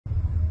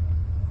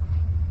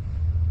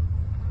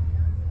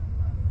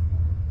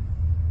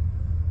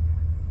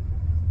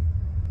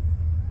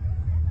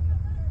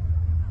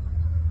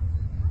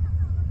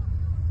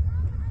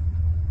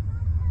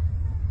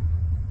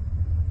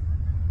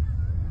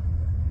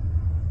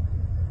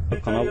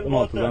Kanal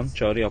 16'dan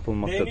çağrı They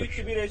yapılmaktadır. need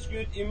to be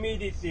rescued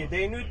immediately.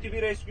 They need to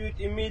be rescued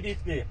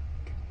immediately.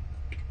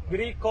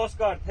 Greek Coast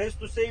Guard has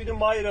to save the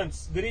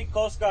migrants. Greek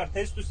Coast Guard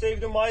has to save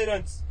the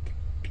migrants.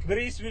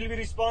 Greece will be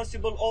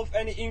responsible of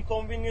any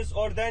inconvenience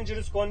or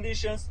dangerous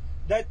conditions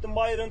that the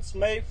migrants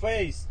may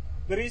face.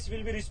 Greece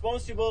will be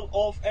responsible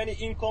of any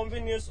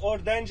inconvenience or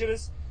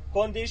dangerous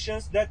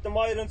conditions that the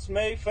migrants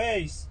may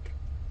face.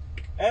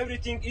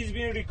 Everything is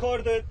being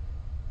recorded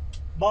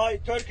by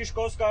Turkish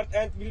Coast Guard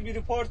and will be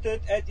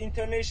reported at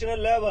international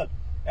level.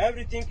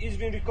 Everything is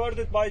being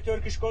recorded by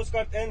Turkish Coast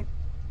Guard and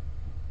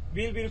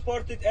will be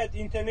reported at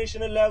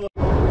international level.